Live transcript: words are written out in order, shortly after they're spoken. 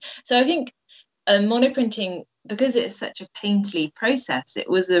So I think monoprinting, because it's such a painterly process, it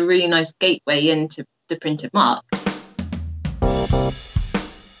was a really nice gateway into the printed mark.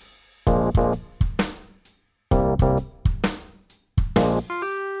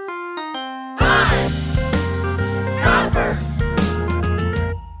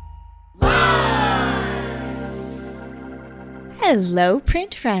 Hello,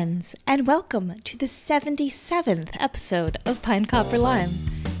 print friends, and welcome to the 77th episode of Pine Copper Lime,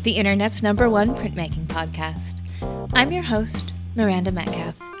 the internet's #1 printmaking podcast. I'm your host, Miranda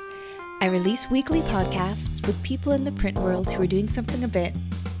Metcalf. I release weekly podcasts with people in the print world who are doing something a bit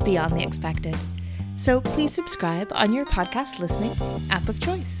beyond the expected. So please subscribe on your podcast listening app of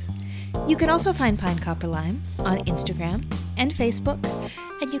choice. You can also find Pine Copper Lime on Instagram and Facebook,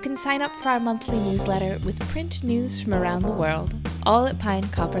 and you can sign up for our monthly newsletter with print news from around the world, all at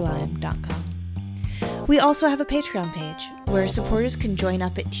pinecopperlime.com. We also have a Patreon page where supporters can join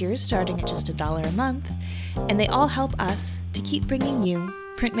up at tiers starting at just $1 a month, and they all help us to keep bringing you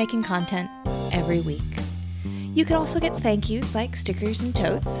printmaking content every week. You can also get thank yous like stickers and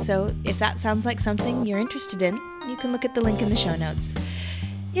totes, so if that sounds like something you're interested in, you can look at the link in the show notes.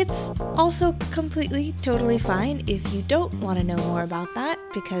 It's also completely, totally fine if you don't want to know more about that,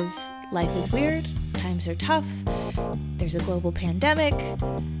 because life is weird, times are tough, there's a global pandemic,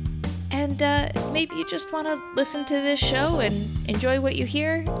 and maybe you just want to listen to this show and enjoy what you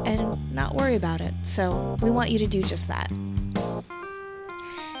hear and not worry about it. So we want you to do just that.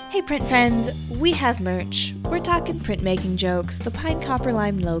 Hey print friends, we have merch. We're talking printmaking jokes, the Pine Copper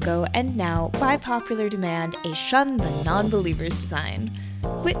Lime logo, and now, by popular demand, a Shun the Non-Believers design,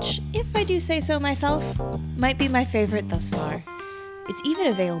 which, if I do say so myself, might be my favorite thus far. It's even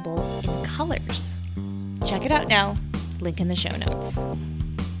available in colors. Check it out now, link in the show notes.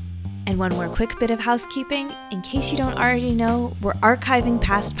 And one more quick bit of housekeeping. In case you don't already know, we're archiving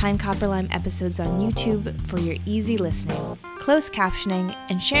past Pine Copper Lime episodes on YouTube for your easy listening, closed captioning,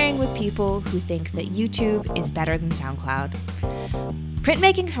 and sharing with people who think that YouTube is better than SoundCloud.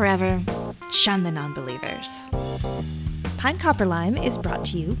 Printmaking forever, shun the non-believers. Pine Copper Lime is brought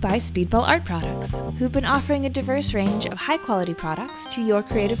to you by Speedball Art Products, who've been offering a diverse range of high-quality products to your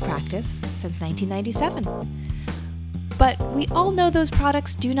creative practice since 1997. But we all know those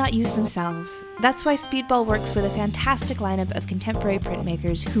products do not use themselves. That's why Speedball works with a fantastic lineup of contemporary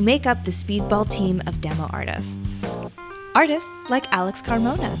printmakers who make up the Speedball team of demo artists. Artists like Alex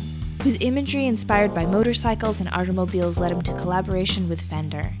Carmona, whose imagery inspired by motorcycles and automobiles led him to collaboration with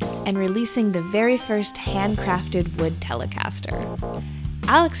Fender, and releasing the very first handcrafted wood Telecaster.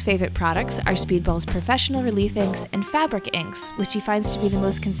 Alex's favorite products are Speedball's professional relief inks and fabric inks, which he finds to be the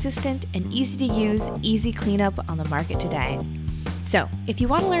most consistent and easy to use, easy cleanup on the market today. So, if you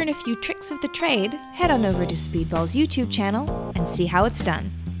want to learn a few tricks of the trade, head on over to Speedball's YouTube channel and see how it's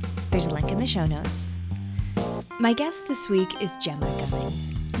done. There's a link in the show notes. My guest this week is Gemma Gunning.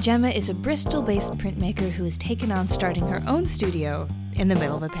 Gemma is a Bristol-based printmaker who has taken on starting her own studio in the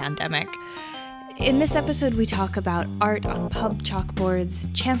middle of a pandemic. In this episode, we talk about art on pub chalkboards,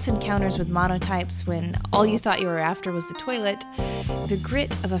 chance encounters with monotypes when all you thought you were after was the toilet, the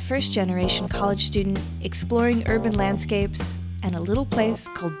grit of a first-generation college student exploring urban landscapes, and a little place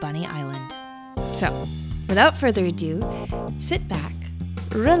called Bunny Island. So, without further ado, sit back,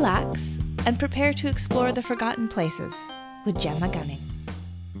 relax, and prepare to explore the forgotten places with Gemma Gunning.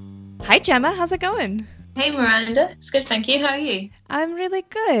 Hi, Gemma. How's it going? Hey, Miranda. It's good, thank you. How are you? I'm really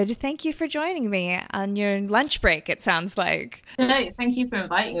good. Thank you for joining me on your lunch break, it sounds like. No, thank you for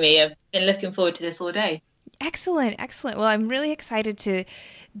inviting me. I've been looking forward to this all day. Excellent, excellent. Well, I'm really excited to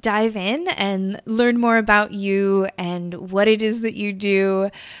dive in and learn more about you and what it is that you do.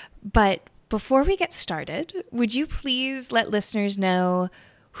 But before we get started, would you please let listeners know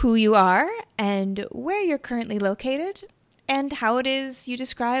who you are and where you're currently located and how it is you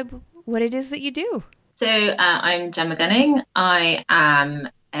describe what it is that you do? So I'm Gemma Gunning. I am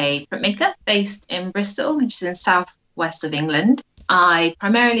a printmaker based in Bristol, which is in southwest of England. I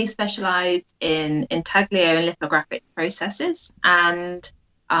primarily specialise in intaglio and lithographic processes, and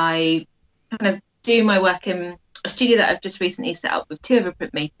I kind of do my work in a studio that I've just recently set up with two other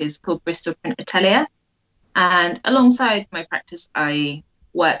printmakers called Bristol Print Atelier. And alongside my practice, I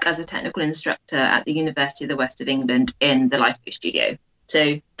work as a technical instructor at the University of the West of England in the Lifeboat Studio.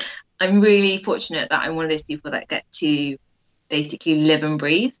 So I'm really fortunate that I'm one of those people that get to basically live and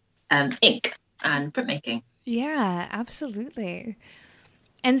breathe ink and printmaking. Yeah, absolutely.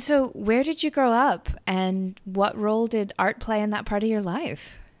 And so where did you grow up and what role did art play in that part of your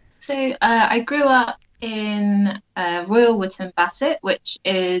life? So I grew up in Royal Wootton Bassett, which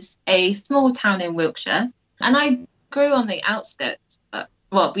is a small town in Wiltshire. And I grew on the outskirts, but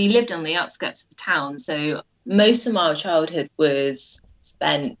well, we lived on the outskirts of the town, so most of my childhood was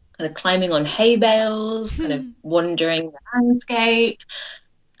spent kind of climbing on hay bales, kind of wandering the landscape.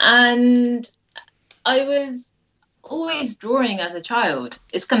 And I was always drawing as a child.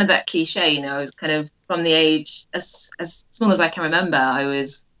 It's kind of that cliche, I was kind of from the age as small as I can remember, I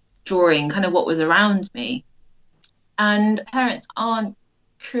was drawing kind of what was around me. And parents aren't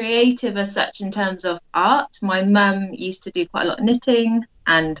creative as such in terms of art. My mum used to do quite a lot of knitting,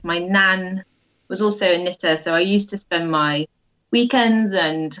 and my nan was also a knitter, so I used to spend my weekends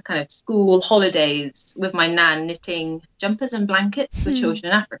and kind of school holidays with my nan knitting jumpers and blankets for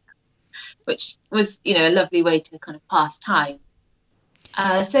children in Africa, which was, a lovely way to kind of pass time.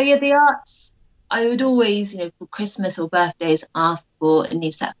 The arts, I would always, for Christmas or birthdays, ask for a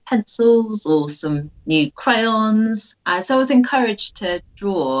new set of pencils or some new crayons. So I was encouraged to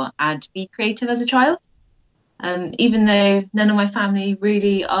draw and be creative as a child, even though none of my family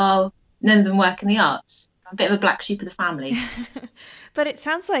none of them work in the arts. I'm a bit of a black sheep of the family. But it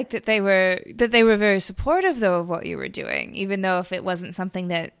sounds like that they were very supportive, though, of what you were doing, even though if it wasn't something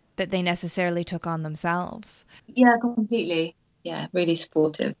that they necessarily took on themselves. Yeah, completely. Yeah, really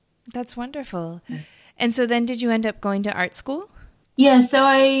supportive. That's wonderful. Mm. And so then did you end up going to art school? Yeah, so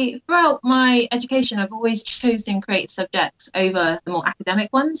throughout my education, I've always chosen creative subjects over the more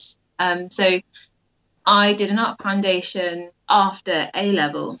academic ones. So I did an art foundation after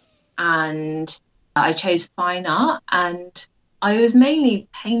A-level, and I chose fine art, and I was mainly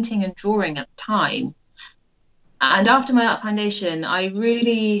painting and drawing at the time. And after my art foundation, I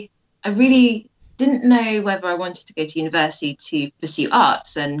really didn't know whether I wanted to go to university to pursue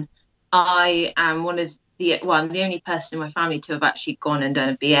arts. And I am I'm the only person in my family to have actually gone and done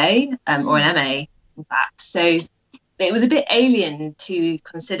a BA or an MA, in fact. So it was a bit alien to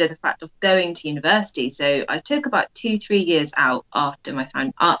consider the fact of going to university. So I took about 2-3 years out after my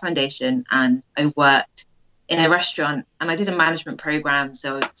art foundation, and I worked in a restaurant, and I did a management program.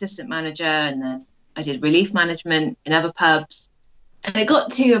 So I was assistant manager, and then I did relief management in other pubs. And I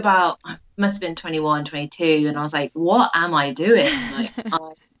got to about, must have been 21, 22, and I was like, what am I doing? Like,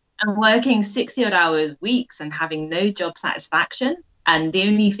 I'm working 60-odd hours weeks and having no job satisfaction. And the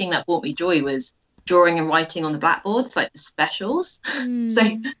only thing that brought me joy was drawing and writing on the blackboards, like the specials.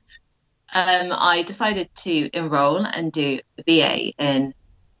 So I decided to enroll and do a BA in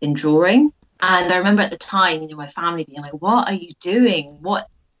drawing. And I remember at the time, my family being like, what are you doing? What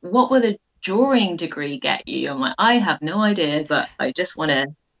will a drawing degree get you? I'm like, I have no idea, but I just want to,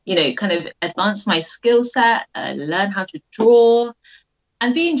 kind of advance my skill set, learn how to draw,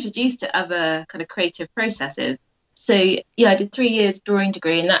 and be introduced to other kind of creative processes. So I did 3 years drawing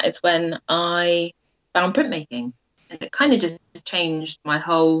degree, and that is when I found printmaking, and it kind of just changed my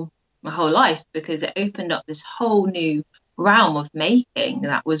whole life, because it opened up this whole new realm of making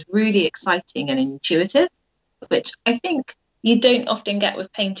that was really exciting and intuitive, which I think you don't often get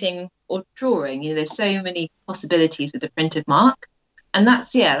with painting or drawing. There's so many possibilities with the printed mark, and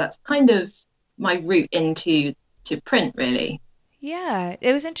that's kind of my route into print, really. Yeah,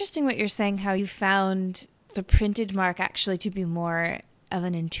 it was interesting what you're saying, how you found the printed mark actually to be more of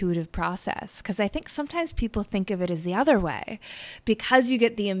an intuitive process, because I think sometimes people think of it as the other way, because you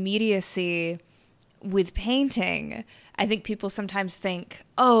get the immediacy with painting. I think people sometimes think,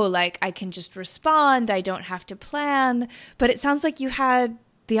 oh, like I can just respond, I don't have to plan, but it sounds like you had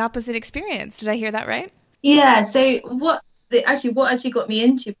the opposite experience. Did I hear that right? Yeah, so what actually got me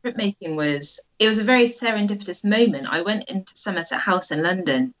into printmaking was, it was a very serendipitous moment. I went into Somerset House in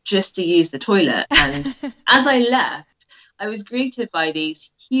London just to use the toilet, and as I left, I was greeted by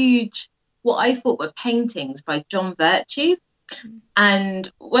these huge, what I thought were paintings by John Virtue. And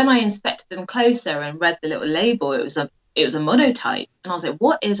when I inspected them closer and read the little label, it was a monotype, and I was like,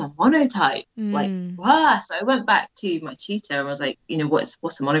 what is a monotype? Like, what? So I went back to my tutor and was like, what's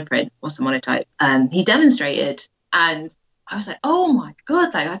a monoprint? What's a monotype? He demonstrated, and I was like, oh my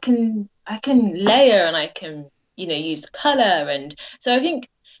god, like I can layer, and I can use color. And so I think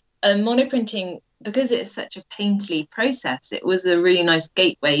monoprinting, because it's such a painterly process, it was a really nice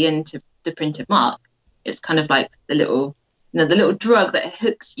gateway into the printed mark. It's kind of like the little drug that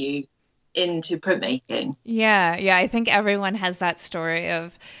hooks you into printmaking. Yeah, I think everyone has that story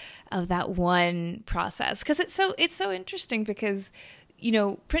of that one process, because it's so interesting, because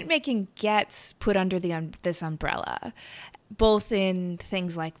printmaking gets put under this umbrella, both in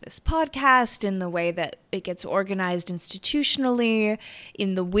things like this podcast, in the way that it gets organized institutionally,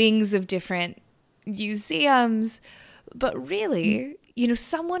 in the wings of different museums. But really,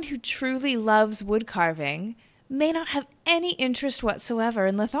 someone who truly loves wood carving may not have any interest whatsoever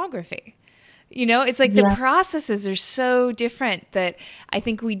in lithography. You know, it's like the Yeah, processes are so different that I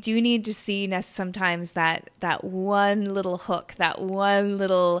think we do need to see sometimes that one little hook, that one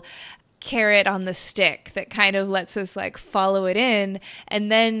little carrot on the stick that kind of lets us like follow it in,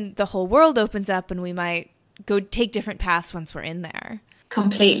 and then the whole world opens up and we might go take different paths once we're in there.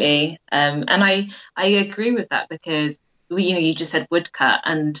 completely. And I agree with that because you just said woodcut,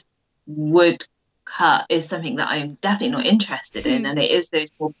 and woodcut is something that I'm definitely not interested in, and it is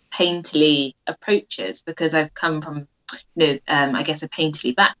those more painterly approaches because I've come from I guess a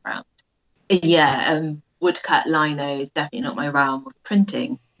painterly background. Yeah, woodcut lino is definitely not my realm of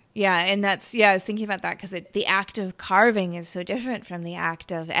printing. Yeah, and I was thinking about that because the act of carving is so different from the act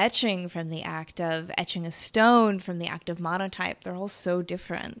of etching, from the act of etching a stone, from the act of monotype. They're all so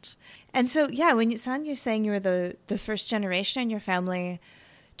different. And so, yeah, when you're saying you were the first generation in your family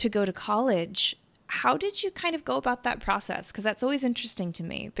to go to college, how did you kind of go about that process? Because that's always interesting to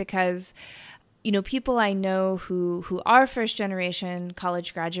me because, people I know who are first generation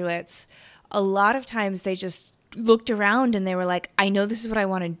college graduates, a lot of times they just looked around and they were like, I know this is what I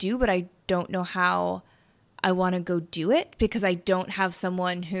want to do, but I don't know how I want to go do it because I don't have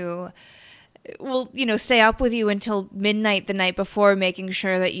someone who will, stay up with you until midnight the night before, making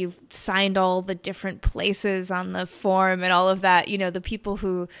sure that you've signed all the different places on the form and all of that. The people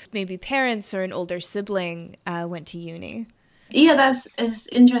who maybe parents or an older sibling went to uni. Yeah, it's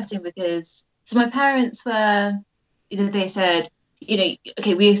interesting because so my parents were, they said,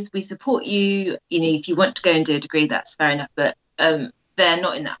 okay, we support you, if you want to go and do a degree, that's fair enough, but they're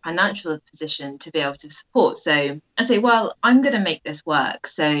not in that financial position to be able to support. So I say, well, I'm going to make this work.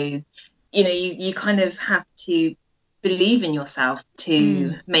 So, you kind of have to believe in yourself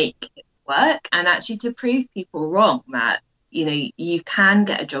to make it work and actually to prove people wrong that, you can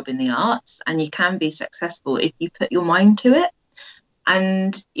get a job in the arts and you can be successful if you put your mind to it.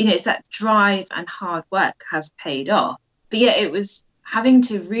 And, it's that drive and hard work has paid off. But yeah, it was having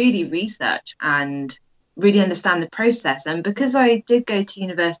to really research and really understand the process. And because I did go to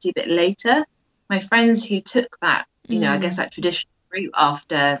university a bit later, my friends who took that, I guess that traditional route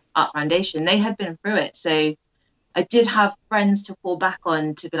after Art Foundation, they had been through it. So I did have friends to fall back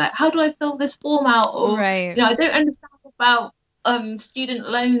on to be like, how do I fill this form out? Or, right. I don't understand about student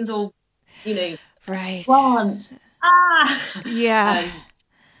loans or, right. grants. Yeah.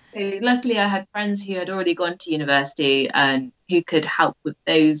 So luckily, I had friends who had already gone to university and who could help with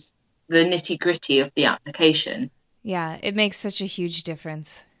the nitty gritty of the application. Yeah, it makes such a huge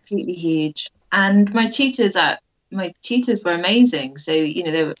difference. Completely huge. And my tutors were amazing. So,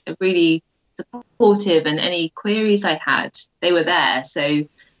 they were really supportive, and any queries I had, they were there. So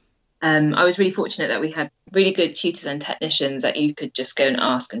I was really fortunate that we had really good tutors and technicians that you could just go and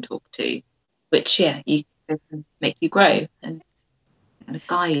ask and talk to, which, you can make you grow and a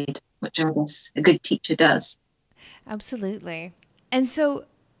guide, which I guess a good teacher does. Absolutely. And so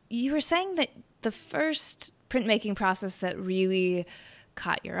you were saying that the first printmaking process that really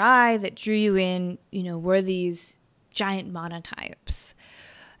caught your eye, that drew you in, were these giant monotypes.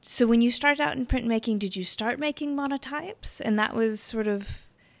 So when you started out in printmaking, did you start making monotypes? And that was sort of,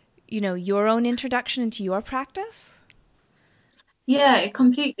 your own introduction into your practice? Yeah,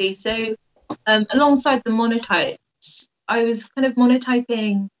 completely. So alongside the monotypes, I was kind of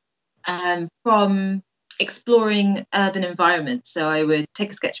monotyping from exploring urban environments. So I would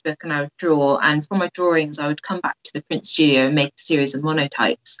take a sketchbook and I would draw, and from my drawings I would come back to the print studio and make a series of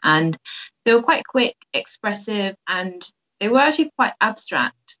monotypes. And they were quite quick, expressive, and they were actually quite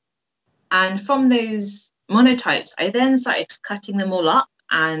abstract. And from those monotypes, I then started cutting them all up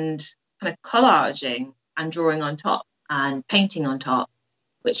and kind of collaging and drawing on top and painting on top,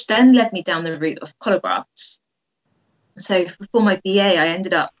 which then led me down the route of collagraphs. So for my BA, I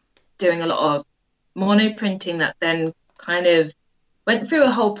ended up doing a lot of monoprinting that then kind of went through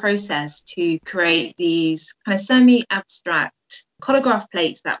a whole process to create these kind of semi-abstract collagraph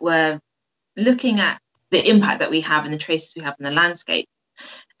plates that were looking at the impact that we have and the traces we have in the landscape,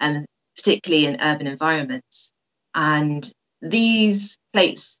 and particularly in urban environments. And these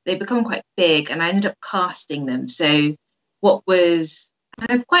plates, they become quite big, and I ended up casting them. So what was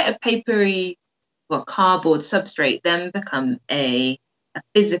kind of quite a papery, cardboard substrate then become a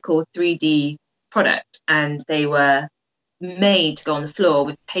physical 3D product, and they were made to go on the floor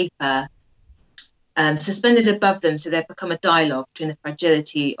with paper suspended above them, so they've become a dialogue between the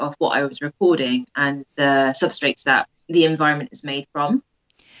fragility of what I was recording and the substrates that the environment is made from.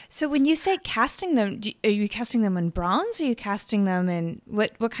 So when you say casting them, are you casting them in bronze? Or are you casting them in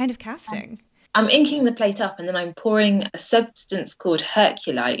what kind of casting? I'm inking the plate up, and then I'm pouring a substance called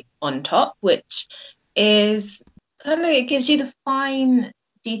Herculite on top, which is kind of, it gives you the fine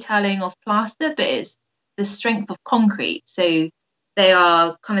detailing of plaster, but it's the strength of concrete. So they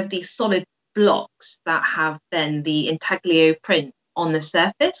are kind of these solid blocks that have then the intaglio print on the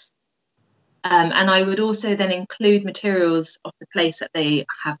surface. And I would also then include materials of the place that they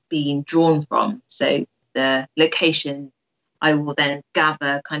have been drawn from. So the location, I will then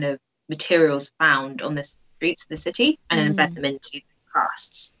gather kind of materials found on the streets of the city and embed them into the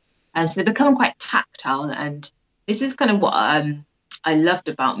casts. And so they become quite tactile. And this is kind of what I loved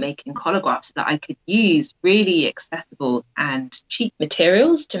about making collagraphs, that I could use really accessible and cheap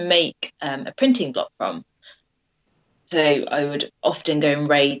materials to make a printing block from. So I would often go and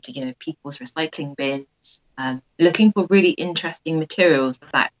raid, people's recycling bins, looking for really interesting materials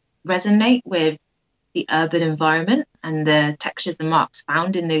that resonate with the urban environment and the textures and marks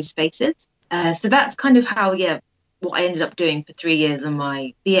found in those spaces. So that's kind of how, what I ended up doing for 3 years on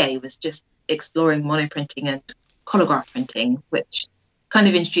my BA was just exploring monoprinting and collagraph printing, which kind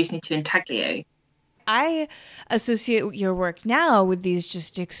of introduced me to intaglio. I associate your work now with these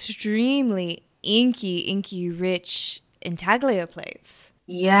just extremely inky, rich intaglio plates.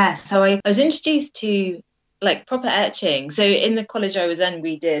 Yeah, so I was introduced to like proper etching. So in the college I was in,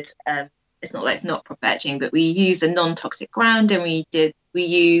 we did, it's not like it's not proper etching, but we used a non-toxic ground, and we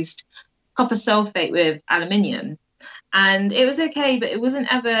used copper sulfate with aluminium. And it was okay, but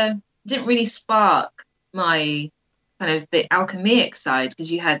didn't really spark my kind of the alchemaic side,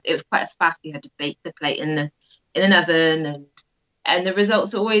 because it was quite a faff. You had to bake the plate in an oven, and the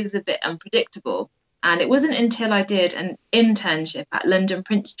results are always a bit unpredictable. And it wasn't until I did an internship at London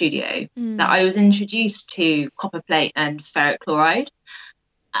Print Studio that I was introduced to copper plate and ferric chloride.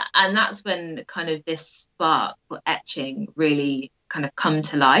 And that's when kind of this spark for etching really kind of come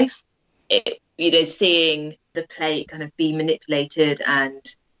to life. Seeing the plate kind of be manipulated and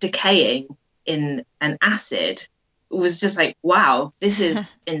decaying in an acid was just like, wow, this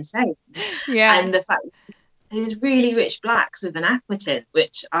is insane. Yeah. And the fact those really rich blacks with an aquatint,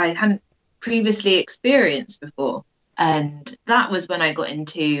 which I hadn't previously experienced before. And that was when I got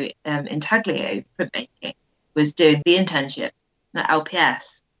into intaglio printmaking, was doing the internship at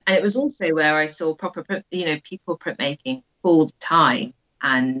LPS. And it was also where I saw proper people printmaking all the time.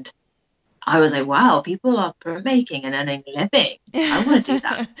 And I was like, wow, people are printmaking and earning a living. I want to do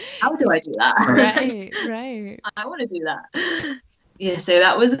that. How do I do that? Right. I want to do that. Yeah, so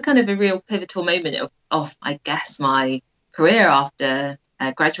that was kind of a real pivotal moment of I guess, my career after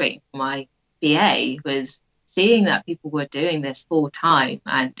graduating from my BA, was seeing that people were doing this full time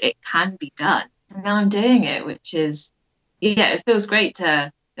and it can be done. And now I'm doing it, which is, it feels great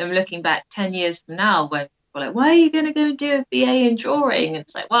I'm looking back 10 years from now when people are like, why are you going to go and do a BA in drawing? And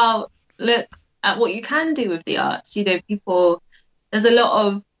it's like, well, look at what you can do with the arts. There's a lot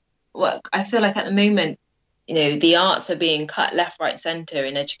of work. I feel like at the moment, the arts are being cut left, right, centre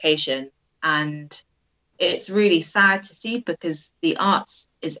in education. And it's really sad to see, because the arts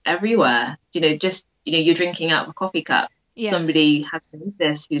is everywhere. You're drinking out of a coffee cup. Yeah. Somebody has made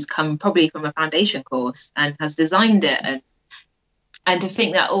this who's come probably from a foundation course and has designed it. And to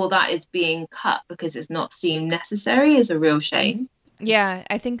think that all that is being cut because it's not seen necessary is a real shame. Yeah,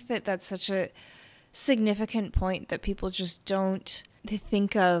 I think that's such a significant point, that people just don't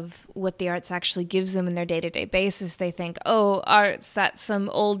think of what the arts actually gives them in their day-to-day basis. They think, oh, arts, that's some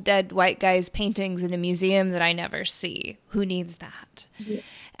old dead white guy's paintings in a museum that I never see. Who needs that? Yeah.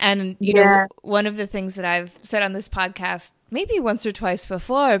 And, one of the things that I've said on this podcast, maybe once or twice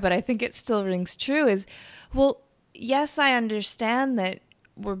before, but I think it still rings true, is, well, yes, I understand that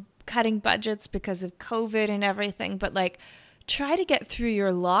we're cutting budgets because of COVID and everything, but try to get through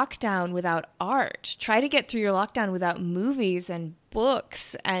your lockdown without art. Try to get through your lockdown without movies and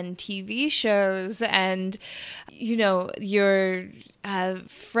books and TV shows and, your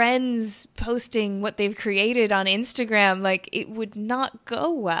friends posting what they've created on Instagram. It would not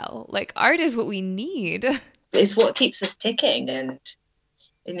go well. Art is what we need. It's what keeps us ticking. And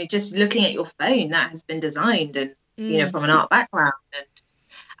just looking at your phone, that has been designed and, from an art background. And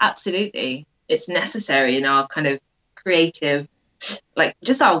absolutely, it's necessary in our kind of creative,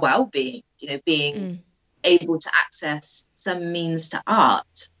 just our well-being, being able to access some means to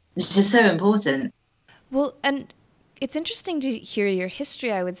art. This is so important. Well, and it's interesting to hear your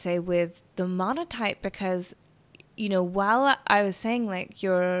history, I would say, with the monotype, because, while I was saying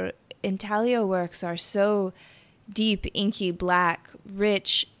your intaglio works are so deep, inky, black,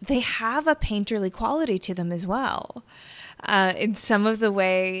 rich, they have a painterly quality to them as well. In some of the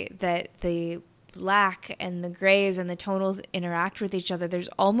way that the black and the grays and the tonals interact with each other, there's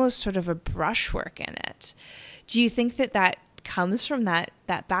almost sort of a brushwork in it. Do you think that comes from that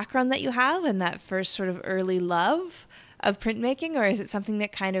background that you have and that first sort of early love of printmaking, or is it something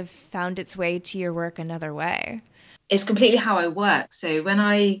that kind of found its way to your work another way? It's completely how I work. So when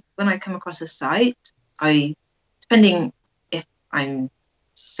I come across a site, depending if I'm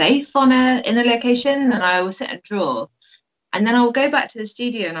safe in a location, and I will sit and draw. And then I'll go back to the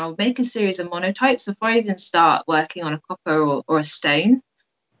studio and I'll make a series of monotypes before I even start working on a copper or a stone.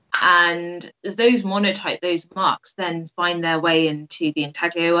 And those those marks then find their way into the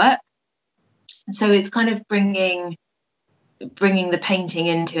intaglio work. And so it's kind of bringing the painting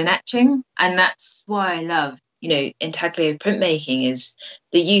into an etching. And that's why I love, intaglio printmaking, is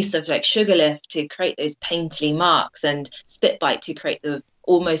the use of like sugar lift to create those painterly marks and spit bite to create the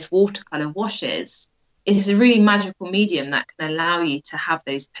almost watercolor washes. It is a really magical medium that can allow you to have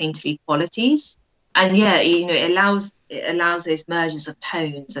those painterly qualities. And it allows those mergers of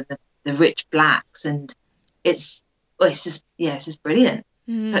tones and the rich blacks, and it's just brilliant.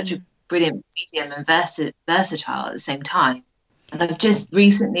 Such a brilliant medium and versatile at the same time. And I've just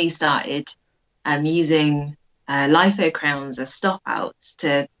recently started using litho crayons as stop outs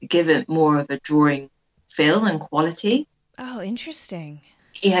to give it more of a drawing feel and quality. Oh, interesting.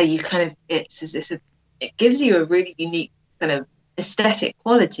 Yeah, it gives you a really unique kind of aesthetic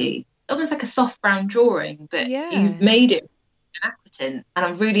quality, almost like a soft brown drawing, but you've made it an aquatin. And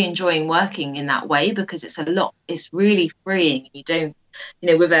I'm really enjoying working in that way because it's really freeing. You don't,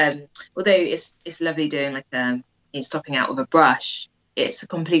 although it's lovely doing like stopping out with a brush, it's a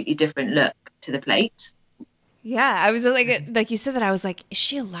completely different look to the plate. Yeah, I was like you said that, I was like, is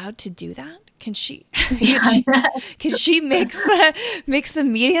she allowed to do that? Can she mix the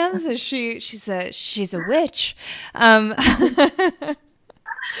mediums? Or she's a witch?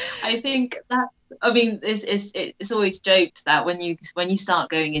 I think it's always joked that when you start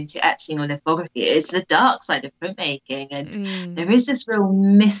going into etching or lithography, it's the dark side of printmaking, and there is this real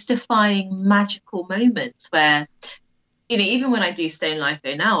mystifying, magical moments where, even when I do stone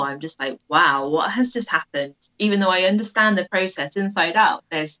litho now, I'm just like, wow, what has just happened? Even though I understand the process inside out,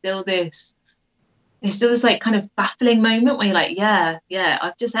 there's still this like kind of baffling moment where you're like, yeah,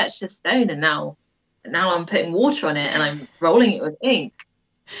 I've just etched a stone, and now I'm putting water on it and I'm rolling it with ink,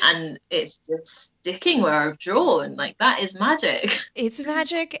 and it's just sticking where I've drawn. Like, that is magic. It's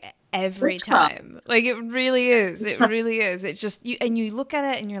magic every time. Like, it really is. It really is. It just, you look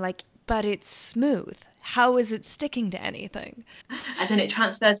at it and you're like, but it's smooth. How is it sticking to anything? And then it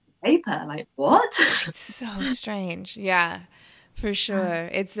transfers to paper. Like, what? It's so strange. Yeah, for sure.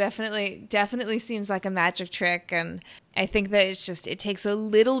 It's definitely seems like a magic trick. And I think that it takes a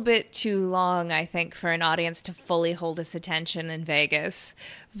little bit too long, I think, for an audience to fully hold its attention in Vegas.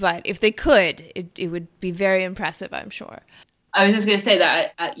 But if they could, it would be very impressive, I'm sure. I was just going to say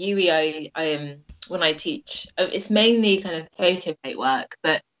that at UWE, I when I teach, it's mainly kind of photo plate work,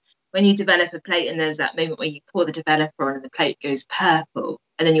 but when you develop a plate and there's that moment where you pour the developer on and the plate goes purple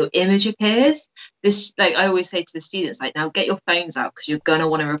and then your image appears, this, like I always say to the students, like, now get your phones out because you're going to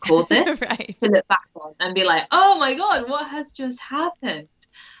want to record this right. to look back on and be like, oh my God, what has just happened?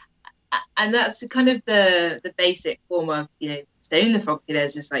 And that's kind of the basic form of, stone lithography.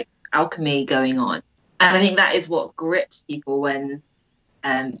 There's this like alchemy going on. And I think that is what grips people when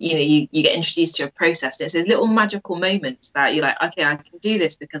you get introduced to a process. It's those little magical moments that you're like, okay, I can do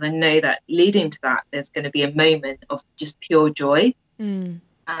this because I know that leading to that, there's going to be a moment of just pure joy. And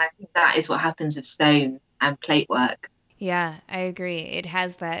I think that is what happens with stone and plate work. Yeah, I agree. It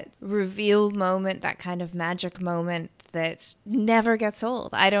has that reveal moment, that kind of magic moment that never gets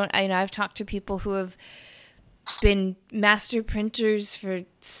old. I've talked to people who have been master printers for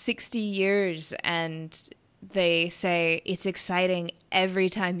 60 years and they say it's exciting every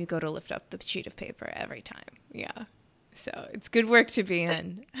time you go to lift up the sheet of paper, every time. Yeah. So it's good work to be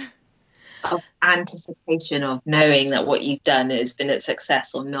in. Of anticipation of knowing that what you've done has been a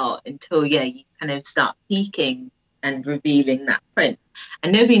success or not until, you kind of start peeking and revealing that print.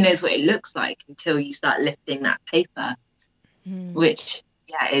 And nobody knows what it looks like until you start lifting that paper, which,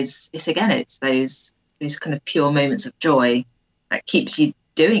 it's those kind of pure moments of joy that keeps you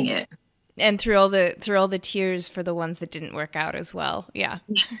doing it. And through all the tears for the ones that didn't work out as well. Yeah.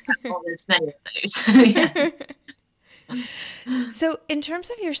 There's many of those. Yeah. So in terms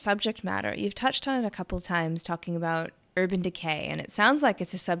of your subject matter, you've touched on it a couple of times talking about urban decay, and it sounds like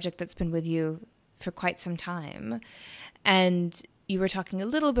it's a subject that's been with you for quite some time. And you were talking a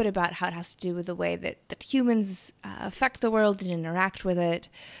little bit about how it has to do with the way that humans affect the world and interact with it.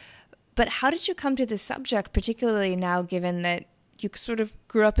 But how did you come to this subject, particularly now given that you sort of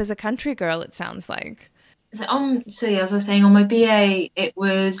grew up as a country girl, it sounds like? So as I was saying, on my BA, it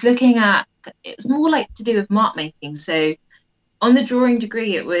was more like to do with mark making. So on the drawing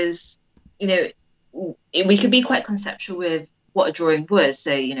degree, it was, we could be quite conceptual with what a drawing was.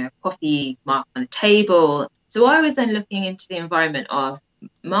 So, a coffee mark on a table. So I was then looking into the environment of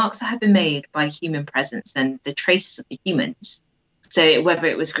marks that have been made by human presence and the traces of the humans. So whether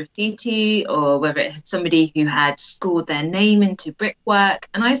it was graffiti or whether it had somebody who had scored their name into brickwork.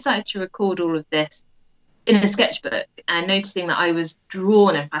 And I started to record all of this in a sketchbook and noticing that I was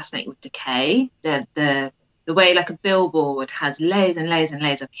drawn and fascinated with decay, the way like a billboard has layers and layers and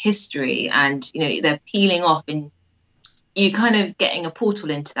layers of history, and they're peeling off and you kind of getting a portal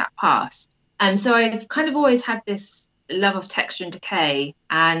into that past. And so I've kind of always had this love of texture and decay.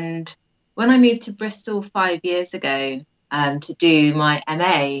 And when I moved to Bristol 5 years ago to do my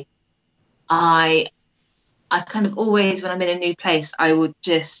MA, I kind of always, when I'm in a new place, I would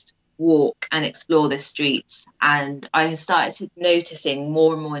just walk and explore the streets. And I started noticing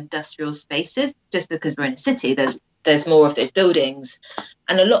more and more industrial spaces. Just because we're in a city, there's more of those buildings,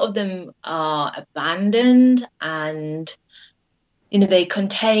 and a lot of them are abandoned, and they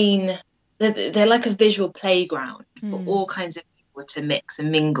contain, they're like a visual playground for all kinds of people to mix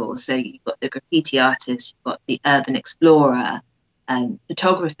and mingle. So you've got the graffiti artists, you've got the urban explorer,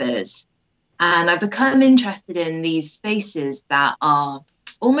 photographers, and I've become interested in these spaces that are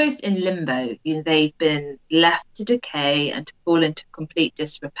almost in limbo. They've been left to decay and to fall into complete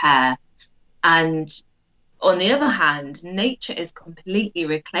disrepair. And on the other hand, nature is completely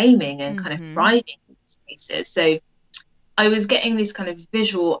reclaiming and kind of thriving in these spaces. So I was getting this kind of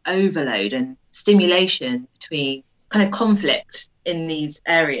visual overload and stimulation between kind of conflict in these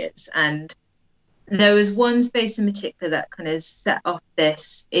areas. And there was one space in particular that kind of set off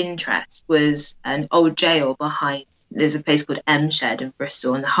this interest, was an old jail behind. There's a place called M Shed in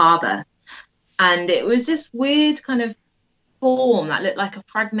Bristol in the harbour. And it was this weird kind of form that looked like a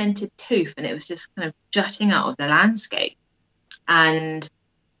fragmented tooth, and it was just kind of jutting out of the landscape. And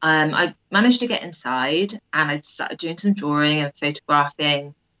I managed to get inside, and I started doing some drawing and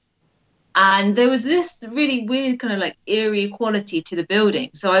photographing. And there was this really weird kind of like eerie quality to the building.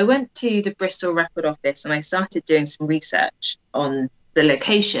 So I went to the Bristol Record Office and I started doing some research on the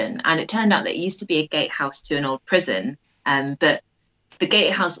location. And it turned out that it used to be a gatehouse to an old prison. But the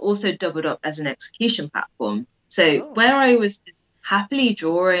gatehouse also doubled up as an execution platform. So where I was happily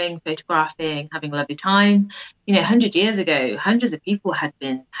drawing, photographing, having a lovely time, 100 years ago, hundreds of people had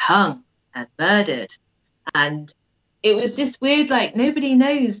been hung and murdered. And it was this weird, like, nobody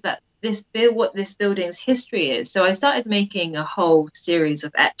knows that what this building's history is. So I started making a whole series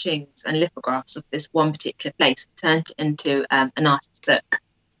of etchings and lithographs of this one particular place, turned it into an artist's book.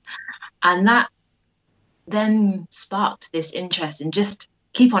 And that then sparked this interest in just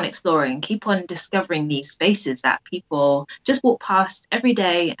keep on exploring, keep on discovering these spaces that people just walk past every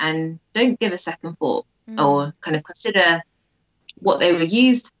day and don't give a second thought or kind of consider what they were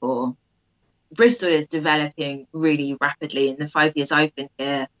used for. Bristol is developing really rapidly. In the 5 years I've been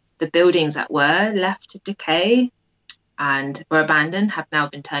here, the buildings that were left to decay and were abandoned have now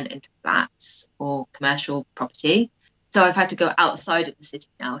been turned into flats or commercial property. So I've had to go outside of the city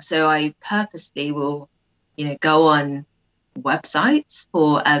now. So I purposely will, go on websites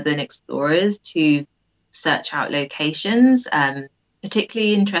for urban explorers to search out locations,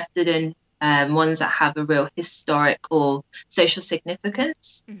 particularly interested in ones that have a real historic or social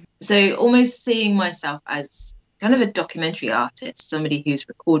significance. So almost seeing myself as kind of a documentary artist, somebody who's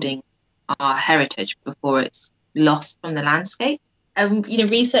recording our heritage before it's lost from the landscape.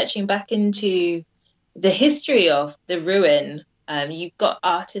 Researching back into the history of the ruin, you've got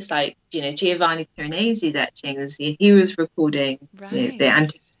artists like, Giovanni Piranesi's etchings. He was recording the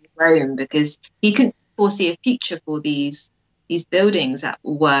antiques of Rome because he couldn't foresee a future for these buildings that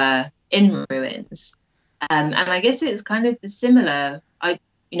were in ruins. And I guess it's kind of similar. I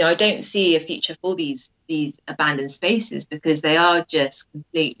don't see a future for these abandoned spaces because they are just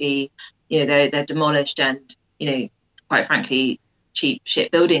completely, they're demolished and, quite frankly, cheap shit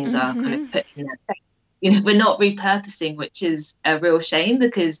buildings are kind of put in their place. We're not repurposing, which is a real shame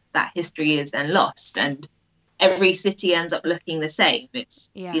because that history is then lost and every city ends up looking the same.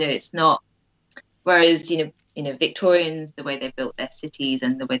 It's, it's not, whereas, Victorians, the way they built their cities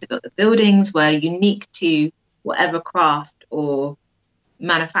and the way they built the buildings were unique to whatever craft or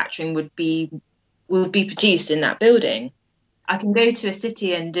manufacturing would be produced in that building. I can go to a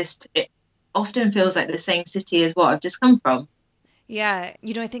city and it often feels like the same city as what I've just come from. Yeah,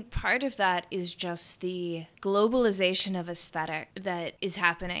 I think part of that is just the globalization of aesthetic that is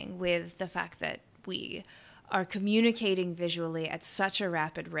happening with the fact that we are communicating visually at such a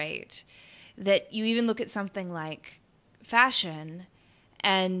rapid rate that you even look at something like fashion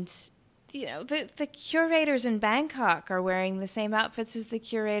and the curators in Bangkok are wearing the same outfits as the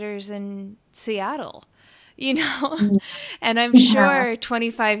curators in Seattle, and I'm sure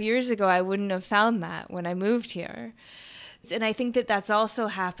 25 years ago I wouldn't have found that when I moved here. And I think that that's also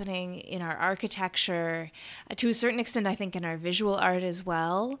happening in our architecture, to a certain extent, I think in our visual art as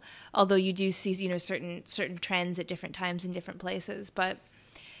well, although you do see, certain trends at different times in different places. But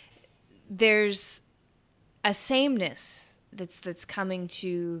there's a sameness that's coming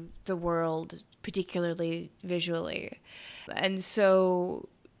to the world, particularly visually. And so,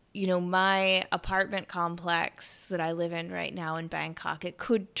 my apartment complex that I live in right now in Bangkok, it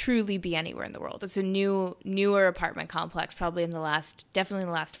could truly be anywhere in the world. It's a newer apartment complex, probably definitely in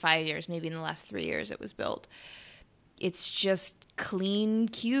the last 5 years, maybe in the last 3 years it was built. It's just clean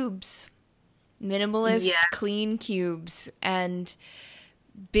cubes, minimalist, clean cubes, and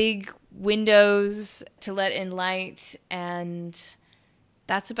big windows to let in light, and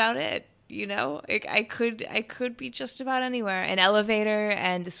that's about it. I could be just about anywhere. An elevator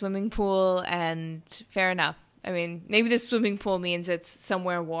and a swimming pool, and fair enough. I mean, maybe the swimming pool means it's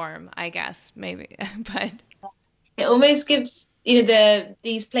somewhere warm, I guess, maybe. But it almost gives,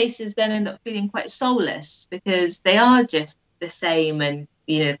 these places then end up feeling quite soulless because they are just the same, and,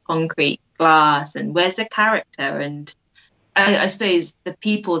 concrete, glass, and where's the character? And I suppose the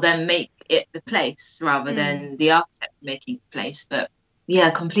people then make it the place rather than the architect making the place. But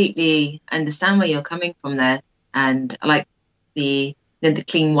yeah, completely understand where you're coming from there. And I like the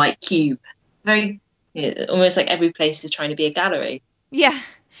clean white cube. Very, almost like every place is trying to be a gallery. Yeah.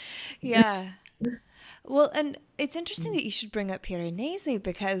 Well, and it's interesting that you should bring up Piranesi,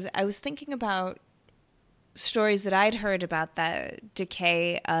 because I was thinking about stories that I'd heard about the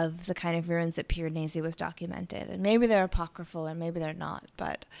decay of the kind of ruins that Piranesi was documented. And maybe they're apocryphal or maybe they're not,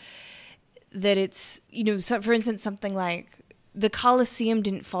 but that it's, so for instance, something like the Colosseum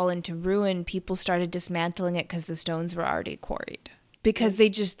didn't fall into ruin. People started dismantling it because the stones were already quarried, because they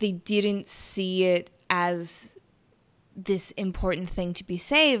didn't see it as this important thing to be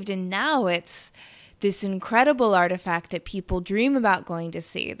saved. And now it's this incredible artifact that people dream about going to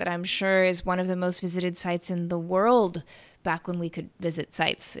see, that I'm sure is one of the most visited sites in the world back when we could visit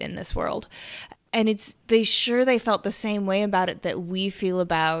sites in this world. And they felt the same way about it that we feel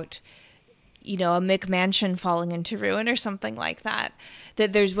about a McMansion falling into ruin or something like that,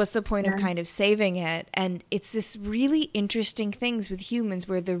 what's the point of kind of saving it? And it's this really interesting things with humans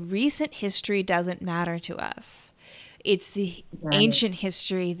where the recent history doesn't matter to us. It's the ancient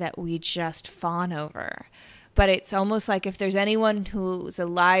history that we just fawn over. But it's almost like if there's anyone who's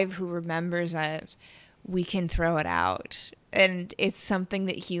alive who remembers it, we can throw it out. And it's something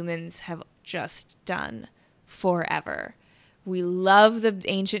that humans have just done forever. We love the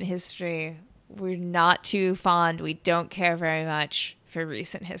ancient history. We're not too fond. We don't care very much for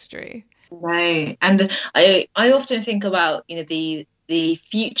recent history. Right. And I often think about, the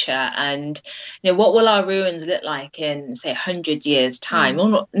future and, what will our ruins look like in, say, 100 years' time?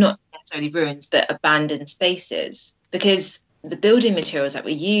 Or not necessarily ruins, but abandoned spaces. Because the building materials that we're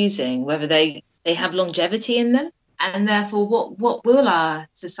using, whether they have longevity in them, and therefore what will our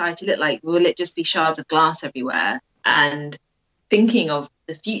society look like? Will it just be shards of glass everywhere? And thinking of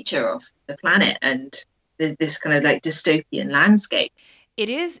the future of the planet and this kind of like dystopian landscape. It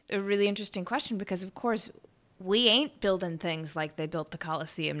is a really interesting question because, of course, we ain't building things like they built the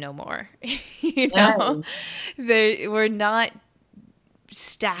Colosseum no more. We're not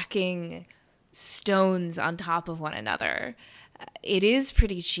stacking stones on top of one another. It is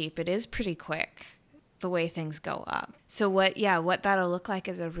pretty cheap. It is pretty quick the way things go up. So what that'll look like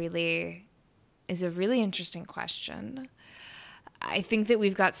is a really interesting question. I think that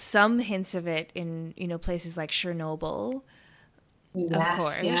we've got some hints of it in, places like Chernobyl, of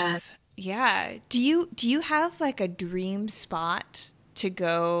course. Yes. Yeah. Do you have like a dream spot to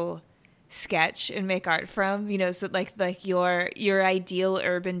go sketch and make art from? So like your ideal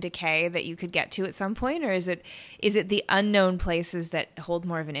urban decay that you could get to at some point, or is it the unknown places that hold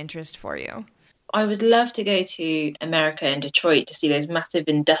more of an interest for you? I would love to go to America and Detroit to see those massive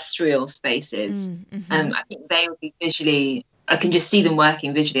industrial spaces. I think they would be visually, I can just see them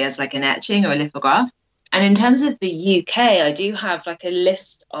working visually as like an etching or a lithograph. And in terms of the UK, I do have like a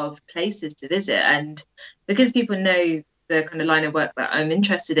list of places to visit. And because people know the kind of line of work that I'm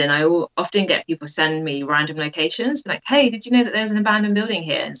interested in, I will often get people send me random locations, like, hey, did you know that there's an abandoned building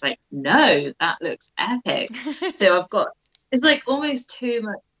here? And it's like, no, that looks epic. So it's like almost too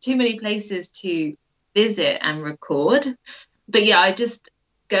many places to visit and record. But yeah, I just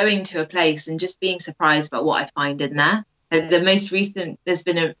going to a place and just being surprised about what I find in there. There's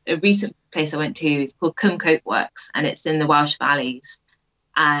been a recent place I went to. It's called Cwm Coke Works, and it's in the Welsh Valleys.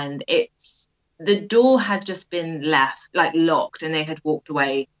 and the door had just been left, like locked, and they had walked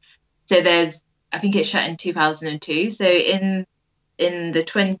away. So I think it shut in 2002. So in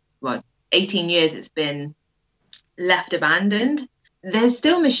the 18 years it's been left abandoned, there's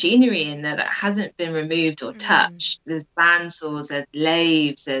still machinery in there that hasn't been removed or touched. There's bandsaws, there's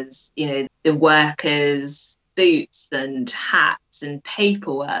lathes, there's, the workers' boots and hats and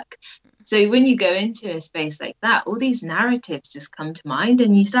paperwork. So when you go into a space like that, all these narratives just come to mind,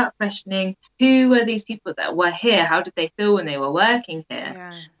 and you start questioning, who were these people that were here? How did they feel when they were working here?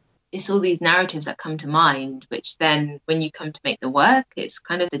 Yeah. It's all these narratives that come to mind, which then when you come to make the work, it's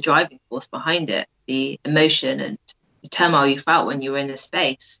kind of the driving force behind it, the emotion and the turmoil you felt when you were in the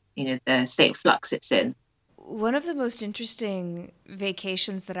space, the state of flux it's in. One of the most interesting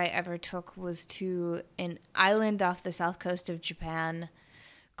vacations that I ever took was to an island off the south coast of Japan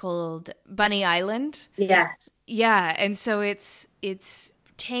called Bunny Island. Yes. Yeah, and so it's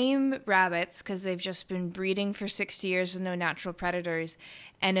tame rabbits, because they've just been breeding for 60 years with no natural predators,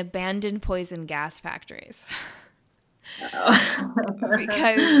 and abandoned poison gas factories. Oh.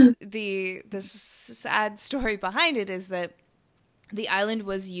 Because the sad story behind it is that the island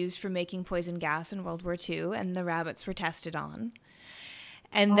was used for making poison gas in World War II, and the rabbits were tested on.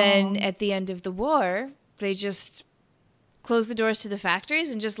 And then at the end of the war, they just closed the doors to the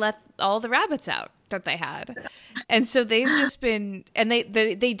factories and just let all the rabbits out that they had. And so they've just been, and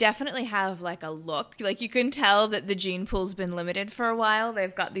they definitely have like a look, like you can tell that the gene pool's been limited for a while.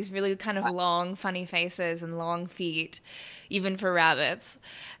 They've got these really kind of long, funny faces and long feet, even for rabbits.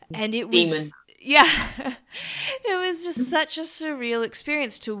 And it was, Demon. Yeah, it was just such a surreal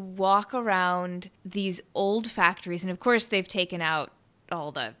experience to walk around these old factories. And of course they've taken out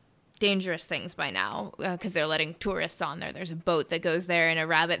all the dangerous things by now, because they're letting tourists on there. There's a boat that goes there in a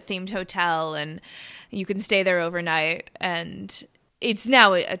rabbit themed hotel, and you can stay there overnight, and it's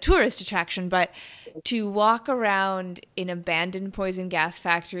now a tourist attraction. But to walk around in abandoned poison gas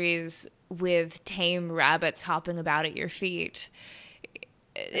factories with tame rabbits hopping about at your feet,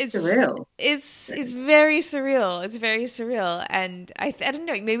 it's surreal. It's very surreal. It's very surreal. And I don't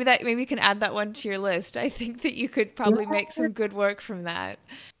know, maybe you can add that one to your list. I think that you could probably make some good work from that.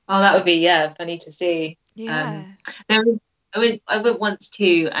 Oh, that would be, funny to see. Yeah. I went once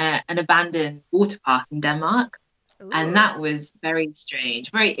to an abandoned water park in Denmark. Ooh. And that was very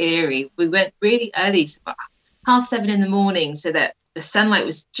strange, very eerie. We went really early, so about 7:30 in the morning, so that the sunlight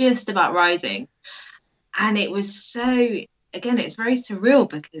was just about rising. And it was it's very surreal,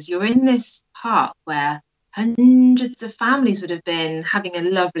 because you're in this park where hundreds of families would have been having a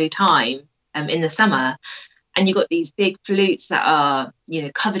lovely time in the summer. And you've got these big flutes that are,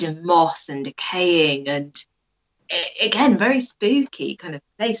 covered in moss and decaying, and again, very spooky kind of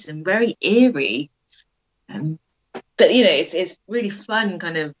place and very eerie. But it's really fun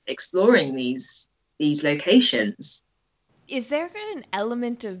kind of exploring these locations. Is there an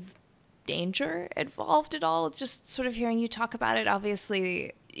element of danger involved at all? It's just sort of hearing you talk about it.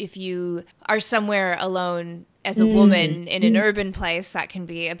 Obviously, if you are somewhere alone as a woman in an urban place, that can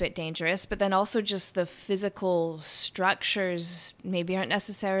be a bit dangerous. But then also just the physical structures maybe aren't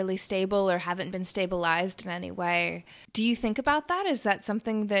necessarily stable or haven't been stabilized in any way. Do you think about that? Is that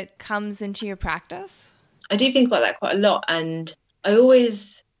something that comes into your practice? I do think about that quite a lot. And I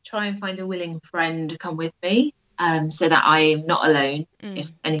always try and find a willing friend to come with me, so that I'm not alone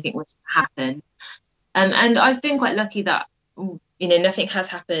if anything was to happen. And I've been quite lucky that nothing has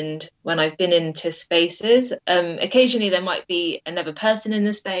happened when I've been into spaces. Occasionally there might be another person in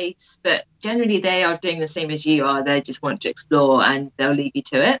the space, but generally they are doing the same as you are. They just want to explore and they'll leave you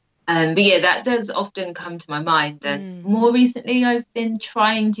to it. But that does often come to my mind. And more recently I've been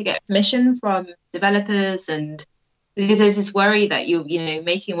trying to get permission from developers, and because there's this worry that you're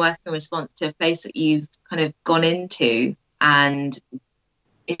making work in response to a place that you've kind of gone into, and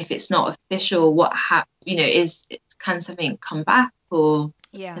if it's not official, can something come back, or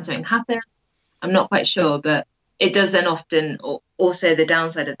can something happen? I'm not quite sure, but it does then often, also the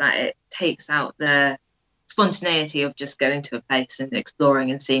downside of that, it takes out the spontaneity of just going to a place and exploring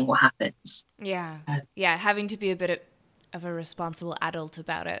and seeing what happens. Having to be a bit of a responsible adult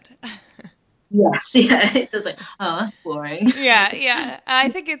about it. Yes, it does. That's boring. I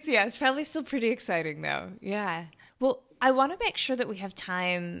think it's probably still pretty exciting though. Yeah. Well, I want to make sure that we have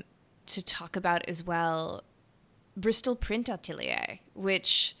time to talk about as well Bristol Print Atelier,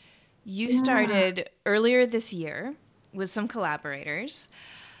 which you started earlier this year with some collaborators.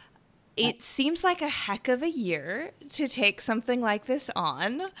 It seems like a heck of a year to take something like this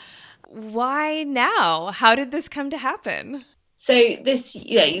on. Why now? How did this come to happen? So this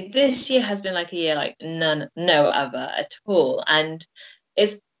year has been like a year like no other at all. And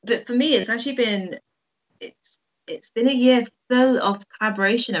But for me, it's been a year full of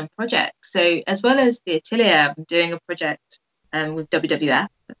collaboration and projects. So as well as the Atelier, I'm doing a project with WWF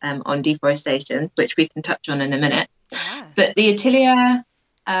on deforestation, which we can touch on in a minute. Yeah. But the Atelier,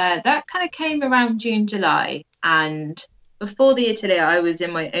 that kind of came around June, July. And before the Atelier, I was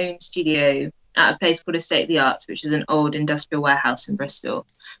in my own studio at a place called Estate of the Arts, which is an old industrial warehouse in Bristol.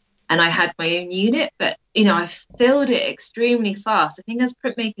 And I had my own unit, but, I filled it extremely fast. I think as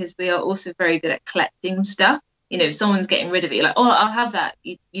printmakers, we are also very good at collecting stuff. If someone's getting rid of it, you're like, oh, I'll have that.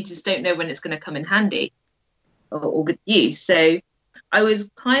 You just don't know when it's going to come in handy or good use. So I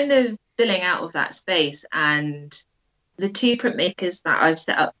was kind of filling out of that space. And the two printmakers that I've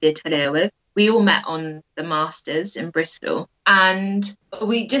set up the Atelier with, we all met on the Masters in Bristol. And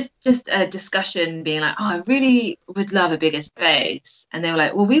we just a discussion being like, oh, I really would love a bigger space. And they were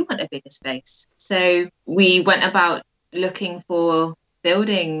like, well, we want a bigger space. So we went about looking for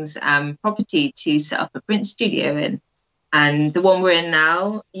buildings and property to set up a print studio in. And the one we're in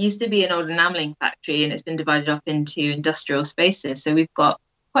now used to be an old enamelling factory, and it's been divided up into industrial spaces. So we've got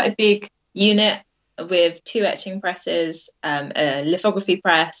quite a big unit with 2 etching presses, a lithography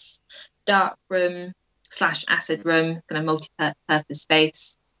press, dark room / acid room, kind of multi-purpose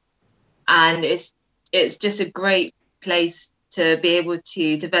space. And it's just a great place to be able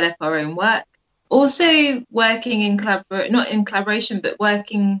to develop our own work. Also working not in collaboration, but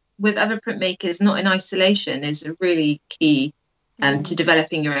working with other printmakers, not in isolation, is really key to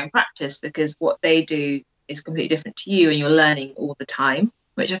developing your own practice, because what they do is completely different to you and you're learning all the time,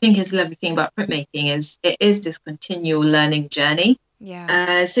 which I think is the lovely thing about printmaking, is it is this continual learning journey.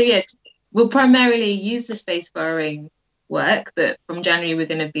 Yeah. We'll primarily use the space for our own work, but from January we're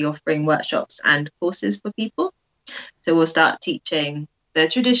going to be offering workshops and courses for people. So we'll start teaching the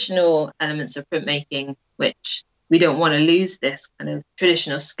traditional elements of printmaking, which we don't want to lose this kind of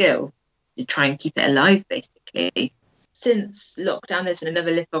traditional skill, to try and keep it alive, basically. Since lockdown, there's been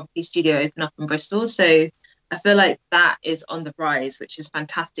another lithography studio open up in Bristol. So I feel like that is on the rise, which is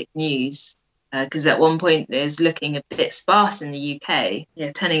fantastic news, because at one point it was looking a bit sparse in the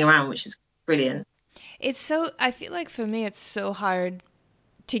UK, turning around, which is brilliant. I feel like for me, it's so hard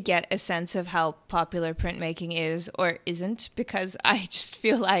to get a sense of how popular printmaking is or isn't, because I just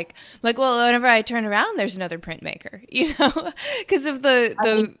feel like well, whenever I turn around, there's another printmaker, because of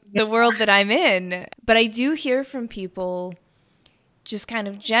the world that I'm in. But I do hear from people, just kind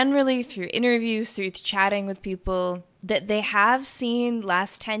of generally through interviews, through chatting with people, that they have seen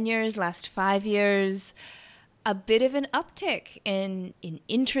last 10 years, last 5 years, a bit of an uptick in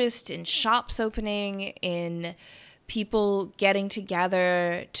interest, in shops opening, in people getting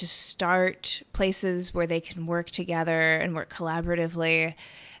together to start places where they can work together and work collaboratively.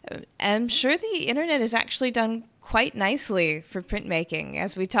 I'm sure the internet has actually done quite nicely for printmaking.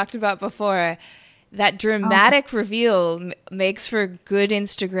 As we talked about before, that dramatic reveal makes for good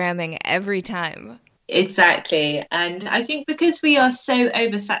Instagramming every time. Exactly. And I think because we are so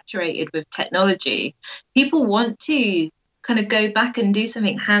oversaturated with technology, people want to kind of go back and do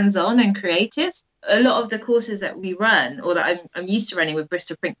something hands-on and creative. A lot of the courses that we run, or that I'm used to running with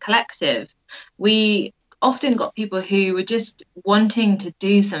Bristol Print Collective, we often got people who were just wanting to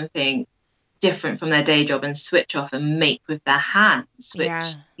do something different from their day job and switch off and make with their hands,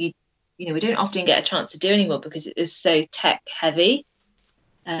 which we don't often get a chance to do anymore because it is so tech heavy.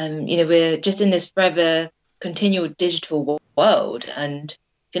 We're just in this forever continual digital world, and if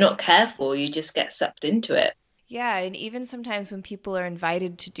you're not careful, you just get sucked into it. Yeah, and even sometimes when people are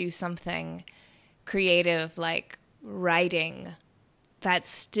invited to do something creative like writing, that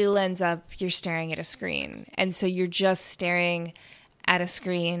still ends up you're staring at a screen. And so you're just staring at a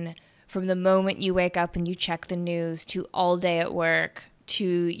screen from the moment you wake up and you check the news, to all day at work, to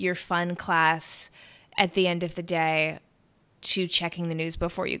your fun class at the end of the day, to checking the news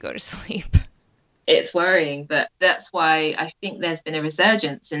before you go to sleep. It's worrying, but that's why I think there's been a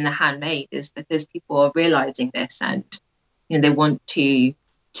resurgence in the handmade, is because people are realizing this, and they want to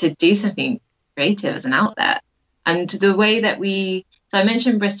do something creative as an outlet. And the way that so I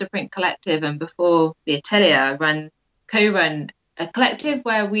mentioned Bristol Print Collective, and before the Atelier, I co-run a collective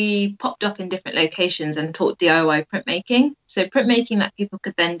where we popped up in different locations and taught DIY printmaking. So printmaking that people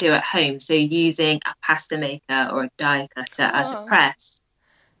could then do at home. So using a pasta maker or a die cutter as a press.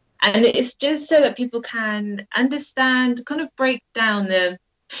 And it's just so that people can understand, kind of break down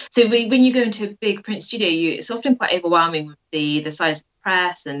so when you go into a big print studio, it's often quite overwhelming with the size of the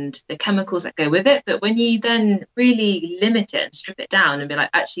press and the chemicals that go with it. But when you then really limit it and strip it down and be like,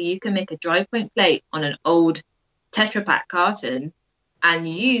 actually, you can make a dry point plate on an old Tetra Pak carton and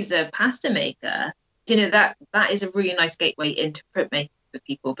use a pasta maker, that is a really nice gateway into printmaking for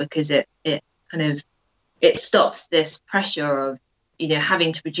people, because it kind of, it stops this pressure of, you know,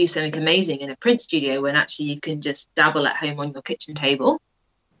 having to produce something amazing in a print studio when actually you can just dabble at home on your kitchen table.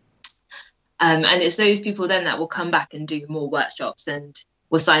 And it's those people then that will come back and do more workshops and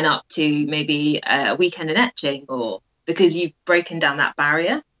will sign up to maybe a weekend in etching, or because you've broken down that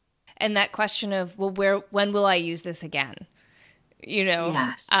barrier. And that question of, well, when will I use this again? You know,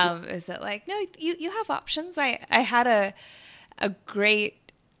 yes. Is it like, no, you have options. I had a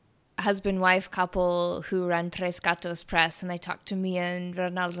great husband-wife couple who ran Tres Gatos Press, and they talked to me and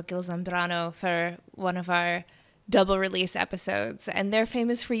Ronaldo Gil Zambrano for one of our double release episodes, and they're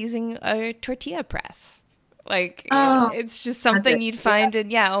famous for using a tortilla press. Like, it's just something you'd find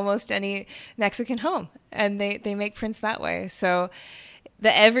in almost any Mexican home, and they make prints that way. So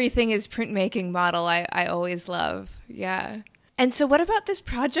the everything is printmaking model I always love. Yeah. And so what about this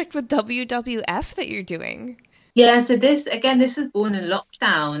project with WWF that you're doing? Yeah, so this was born in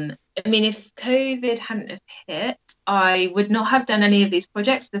lockdown. I mean, if COVID hadn't have hit, I would not have done any of these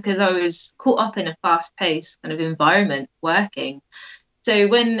projects, because I was caught up in a fast-paced kind of environment working. So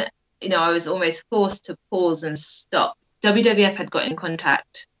when, you know, I was almost forced to pause and stop, WWF had got in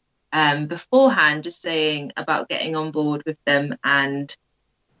contact beforehand, just saying about getting on board with them and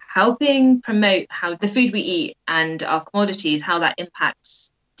helping promote how the food we eat and our commodities, how that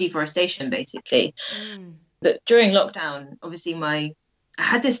impacts deforestation, basically. But during lockdown, obviously I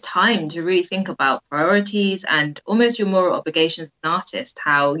had this time to really think about priorities and almost your moral obligations as an artist,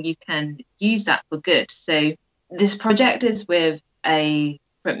 how you can use that for good. So this project is with a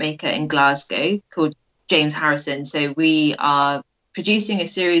printmaker in Glasgow called James Harrison. So we are producing a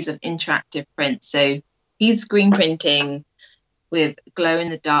series of interactive prints. So he's green printing with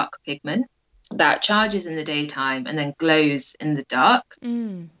glow-in-the-dark pigment that charges in the daytime and then glows in the dark,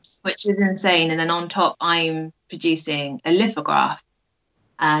 which is insane. And then on top, I'm producing a lithograph.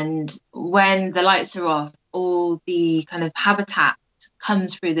 And when the lights are off, all the kind of habitat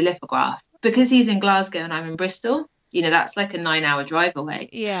comes through the lithograph. Because he's in Glasgow and I'm in Bristol, you know, that's like a 9-hour drive away.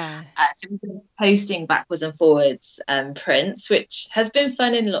 Yeah. So we've been posting backwards and forwards prints, which has been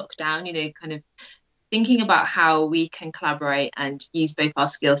fun in lockdown, you know, kind of thinking about how we can collaborate and use both our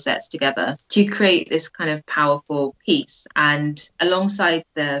skill sets together to create this kind of powerful piece. And alongside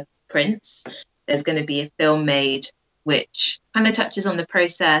the prints, there's going to be a film made which kind of touches on the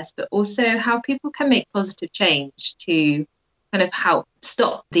process, but also how people can make positive change to kind of help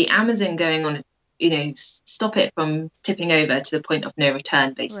stop the Amazon going on, you know, stop it from tipping over to the point of no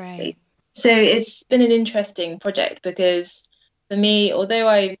return, basically. Right. So it's been an interesting project, because for me, although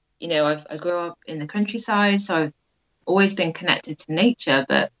I grew up in the countryside, so I've always been connected to nature,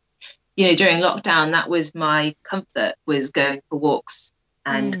 but, you know, during lockdown, that was my comfort, was going for walks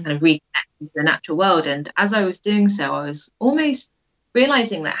and kind of reconnecting to the natural world. And as I was doing so, I was almost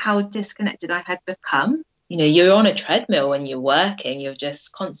realizing that how disconnected I had become. You know, you're on a treadmill when you're working, you're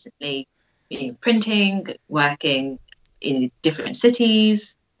just constantly, you know, printing, working in different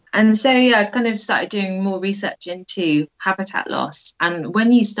cities. And so, I kind of started doing more research into habitat loss. And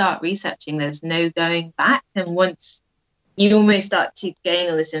when you start researching, there's no going back. And once you almost start to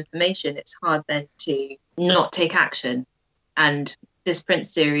gain all this information, it's hard then to not take action. And this print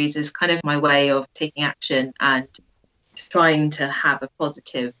series is kind of my way of taking action and trying to have a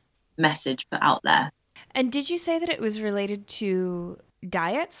positive message put out there. And did you say that it was related to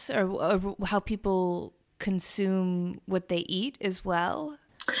diets or how people consume what they eat as well?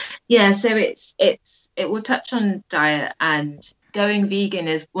 Yeah, so it will touch on diet, and going vegan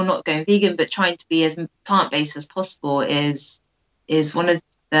is, well, not going vegan, but trying to be as plant-based as possible is one of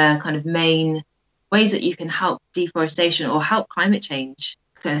the kind of main ways that you can help deforestation or help climate change,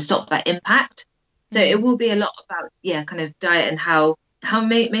 kind of stop that impact. So it will be a lot about, kind of diet and how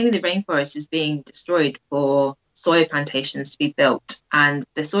mainly the rainforest is being destroyed for soy plantations to be built, and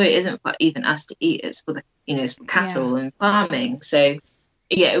the soy isn't for even us to eat, it's for the, you know, it's for cattle and farming. So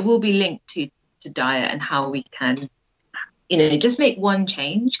it will be linked to diet and how we can, you know, just make one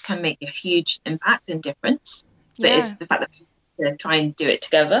change can make a huge impact and difference. But it's the fact that we try and do it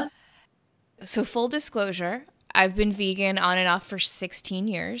together. So full disclosure, I've been vegan on and off for 16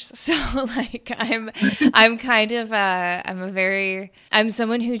 years. So like I'm kind of I'm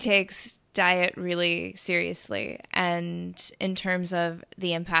someone who takes diet really seriously, and in terms of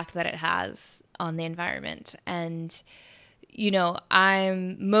the impact that it has on the environment. And, you know,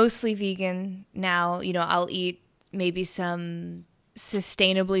 I'm mostly vegan now. You know, I'll eat maybe some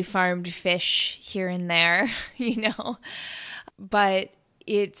sustainably farmed fish here and there, you know, but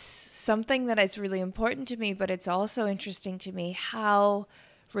it's something that is really important to me, but it's also interesting to me how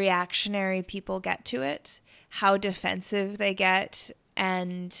reactionary people get to it, how defensive they get,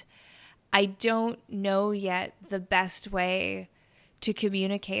 and I don't know yet the best way to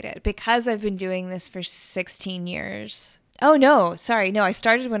communicate it because I've been doing this for 16 years. Oh, no, sorry. No, I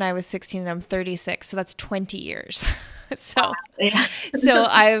started when I was 16 and I'm 36. So that's 20 years. So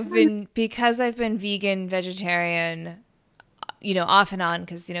because I've been vegan, vegetarian, off and on,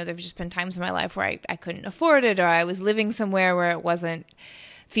 because, there've just been times in my life where I couldn't afford it, or I was living somewhere where it wasn't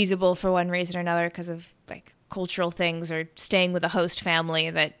feasible for one reason or another because of like cultural things, or staying with a host family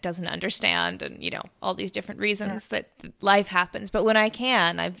that doesn't understand, and all these different reasons that life happens. But when I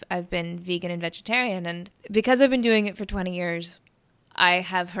can, I've been vegan and vegetarian, and because I've been doing it for 20 years, I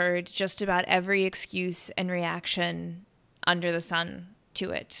have heard just about every excuse and reaction under the sun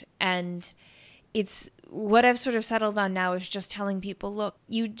to it. And it's what I've sort of settled on now is just telling people, look,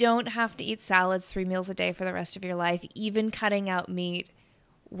 you don't have to eat salads 3 meals a day for the rest of your life. Even cutting out meat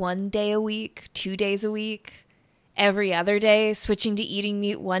 1 day a week, 2 days a week, every other day, switching to eating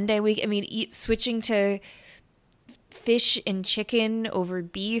meat 1 day a week. I mean, switching to fish and chicken over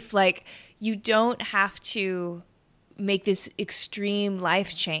beef. Like, you don't have to make this extreme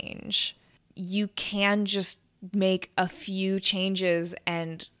life change. You can just make a few changes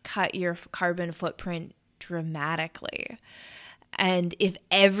and cut your carbon footprint dramatically. And if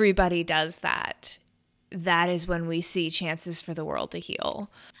everybody does that, that is when we see chances for the world to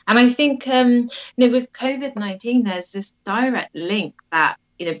heal. And I think, with COVID-19, there's this direct link that,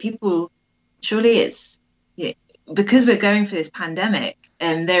 people, surely it's because we're going through this pandemic,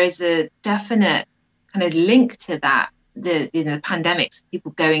 there is a definite kind of link to that. The pandemics,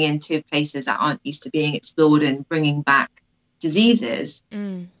 people going into places that aren't used to being explored and bringing back diseases.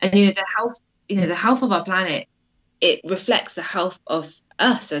 And, the health of our planet, it reflects the health of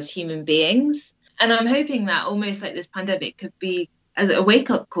us as human beings. And I'm hoping that almost like this pandemic could be as a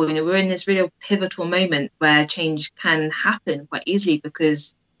wake-up call. We're in this real pivotal moment where change can happen quite easily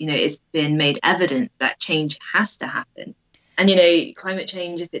because, it's been made evident that change has to happen. And, climate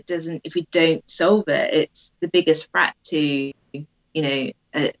change, if we don't solve it, it's the biggest threat to, an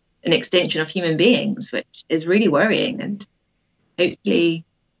extinction of human beings, which is really worrying. And hopefully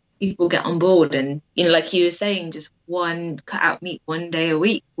people get on board. And, like you were saying, just cut out meat 1 day a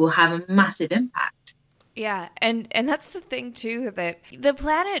week will have a massive impact. Yeah. And that's the thing, too, that the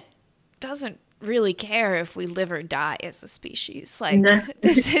planet doesn't really care if we live or die as a species. Like, no.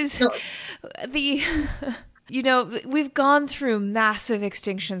 This is we've gone through massive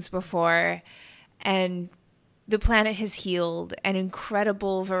extinctions before, and the planet has healed, and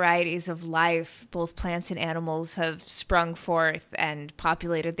incredible varieties of life, both plants and animals, have sprung forth and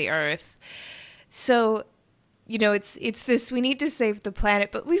populated the earth. So, it's this, we need to save the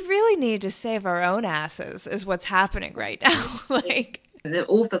planet, but we really need to save our own asses is what's happening right now. Like, the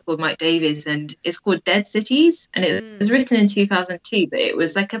author called Mike Davis, and it's called Dead Cities, and it was written in 2002, but it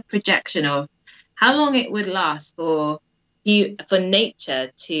was like a projection of how long it would last for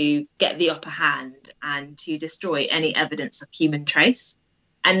nature to get the upper hand and to destroy any evidence of human trace.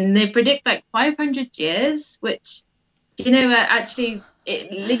 And they predict like 500 years, which, actually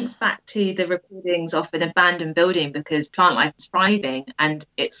it links back to the recordings of an abandoned building because plant life is thriving. And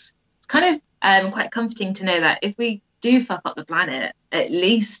it's kind of quite comforting to know that if we do fuck up the planet, at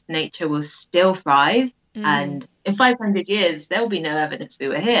least nature will still thrive. And in 500 years, there will be no evidence we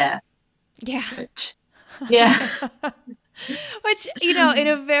were here. Yeah. Which, in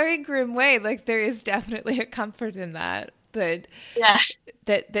a very grim way, like, there is definitely a comfort in that things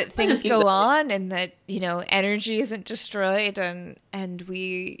go on, and that, energy isn't destroyed, and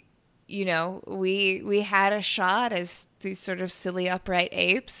we had a shot as these sort of silly upright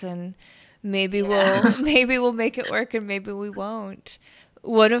apes, and maybe we'll make it work, and maybe we won't.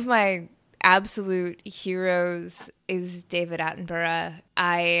 One of my absolute heroes is David Attenborough.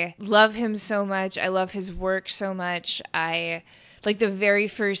 I love him so much. I love his work so much. Like, the very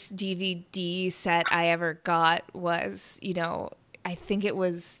first DVD set I ever got was, I think it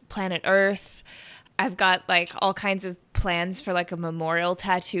was Planet Earth. I've got like all kinds of plans for like a memorial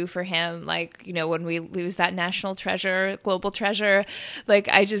tattoo for him. Like, when we lose that national treasure, global treasure, like,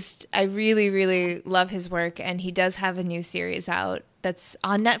 I really, really love his work. And he does have a new series out that's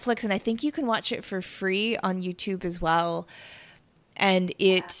on Netflix, and I think you can watch it for free on YouTube as well. And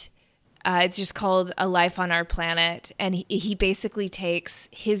it's just called A Life on Our Planet. And he basically takes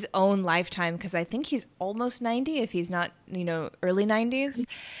his own lifetime, because I think he's almost 90, if he's not, early 90s.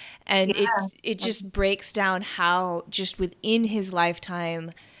 And it just breaks down how just within his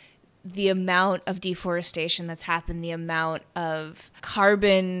lifetime, the amount of deforestation that's happened, the amount of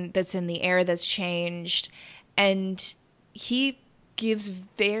carbon that's in the air that's changed. And he gives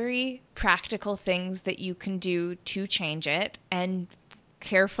very practical things that you can do to change it, and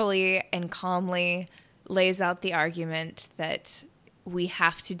carefully and calmly lays out the argument that we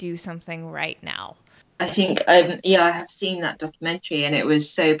have to do something right now. I think, I have seen that documentary and it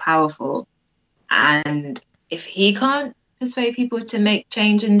was so powerful. And if he can't persuade people to make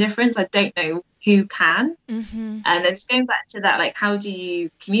change and difference, I don't know who can. And it's going back to that, like, how do you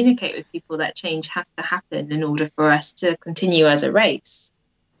communicate with people that change has to happen in order for us to continue as a race?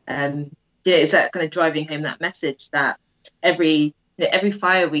 Is that kind of driving home that message that every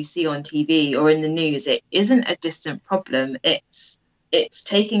fire we see on TV or in the news, it isn't a distant problem. It's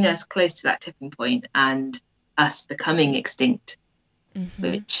taking us close to that tipping point and us becoming extinct,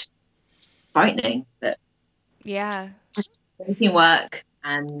 which is frightening. But just making work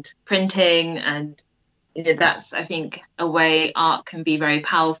and printing, and that's, I think, a way art can be a very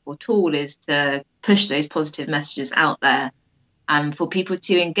powerful tool, is to push those positive messages out there and for people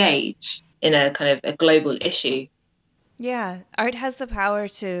to engage in a kind of a global issue. Yeah, art has the power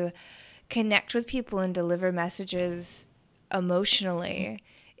to connect with people and deliver messages emotionally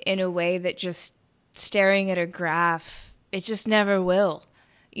in a way that just staring at a graph, it just never will.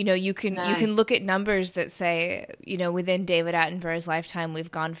 You can look at numbers that say, within David Attenborough's lifetime,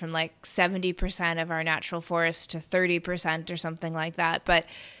 we've gone from like 70% of our natural forests to 30% or something like that. But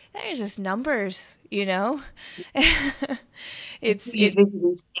they're just numbers, It's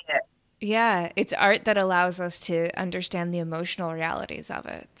art that allows us to understand the emotional realities of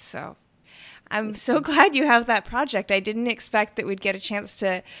it. So I'm so glad you have that project. I didn't expect that we'd get a chance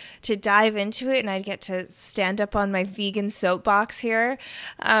to dive into it and I'd get to stand up on my vegan soapbox here.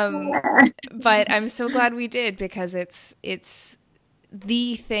 But I'm so glad we did, because it's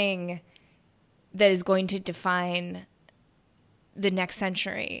the thing that is going to define the next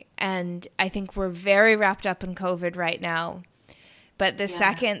century. And I think we're very wrapped up in COVID right now. But the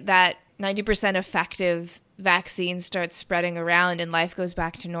second that 90% effective vaccine starts spreading around and life goes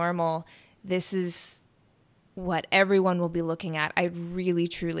back to normal, this is what everyone will be looking at. I really,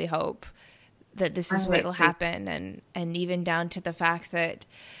 truly hope that this is what will happen. And even down to the fact that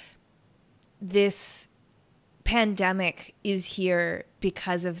this pandemic is here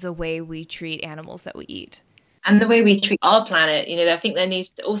because of the way we treat animals that we eat. And the way we treat our planet. I think there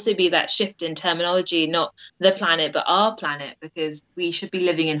needs to also be that shift in terminology, not the planet, but our planet, because we should be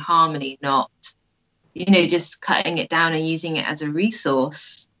living in harmony, not, just cutting it down and using it as a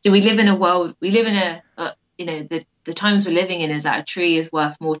resource. Do we live in a world, the times we're living in is that a tree is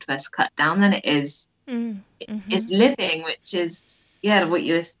worth more to us cut down than it is is living, which is, what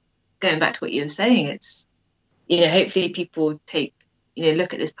you were, going back to what you were saying, it's, hopefully people take,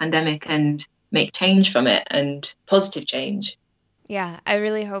 look at this pandemic and make change from it, and positive change. Yeah, I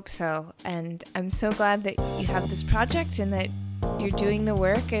really hope so. And I'm so glad that you have this project and that you're doing the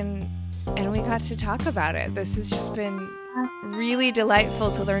work and we got to talk about it. This has just been really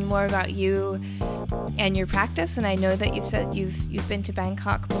delightful to learn more about you and your practice. And I know that you've said you've been to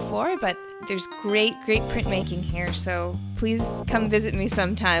Bangkok before, but there's great printmaking here. So please come visit me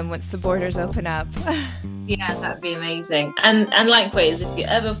sometime once the borders open up. Yeah, that'd be amazing. And likewise, if you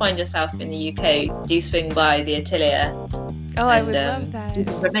ever find yourself in the UK, do swing by the Atelier. Oh, I would love that.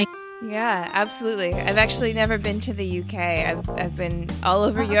 Yeah, absolutely. I've actually never been to the UK. I've been all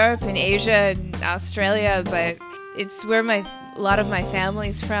over Europe and Asia and Australia, but it's where a lot of my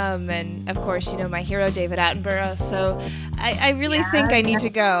family's from, and of course, my hero David Attenborough. So I really think I need to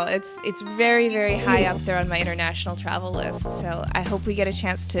go. It's very, very high up there on my international travel list. So I hope we get a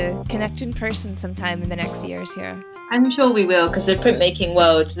chance to connect in person sometime in the next years here. I'm sure we will, because the printmaking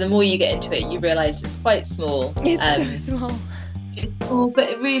world, the more you get into it, you realise it's quite small. It's so small. It's small,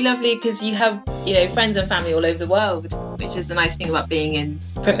 but really lovely, because you have, friends and family all over the world, which is the nice thing about being in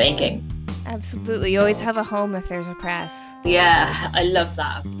printmaking. Absolutely. You always have a home if there's a press. Yeah, I love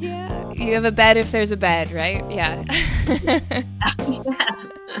that. Yeah. You have a bed if there's a bed, right? Yeah.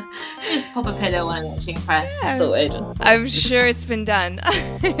 Just pop a pillow on and watching press. Sorted. I'm sure it's been done.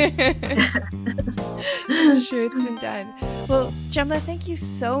 Well, Gemma, thank you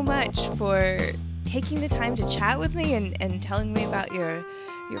so much for taking the time to chat with me and telling me about your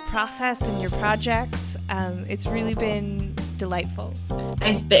process and your projects. It's really been delightful.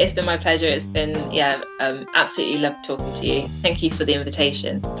 It's been my pleasure. It's been, absolutely loved talking to you. Thank you for the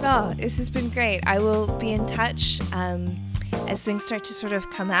invitation. Oh, this has been great. I will be in touch as things start to sort of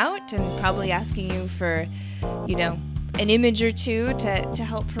come out, and probably asking you for, an image or two to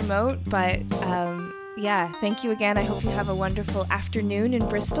help promote. But thank you again. I hope you have a wonderful afternoon in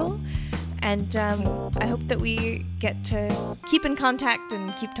Bristol. And I hope that we get to keep in contact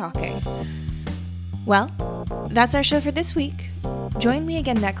and keep talking. Well, that's our show for this week. Join me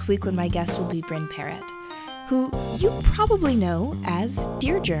again next week when my guest will be Bryn Parrott, who you probably know as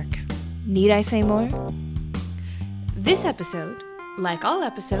Dear Jerk. Need I say more? This episode, like all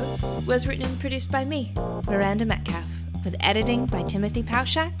episodes, was written and produced by me, Miranda Metcalf, with editing by Timothy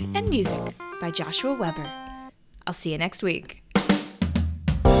Pauschak and music by Joshua Weber. I'll see you next week.